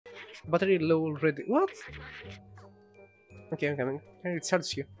Battery low already. What? Okay, I'm coming. Can I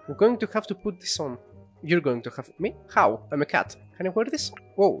recharge you? I'm going to have to put this on. You're going to have... Me? How? I'm a cat. Can I wear this?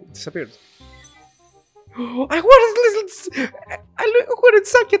 Whoa, it disappeared. I wore it! I wore it,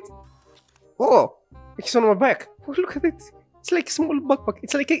 suck it! Oh! It's on my back. Oh, look at it. It's like a small backpack.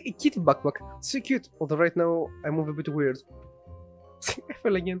 It's like a kitty backpack. It's so cute. Although right now I move a bit weird. I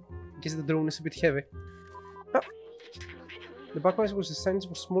fell again. I guess the drone is a bit heavy. Ah. The backpack was designed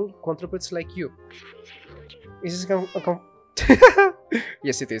for small quadrupeds like you. Is this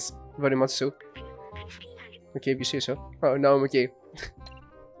Yes, it is. Very much so. Okay, if you say so. Oh, now I'm okay.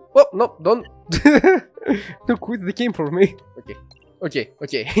 Oh, no, don't. Don't quit the game for me. Okay.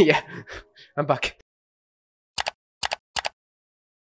 Okay, yeah. I'm back.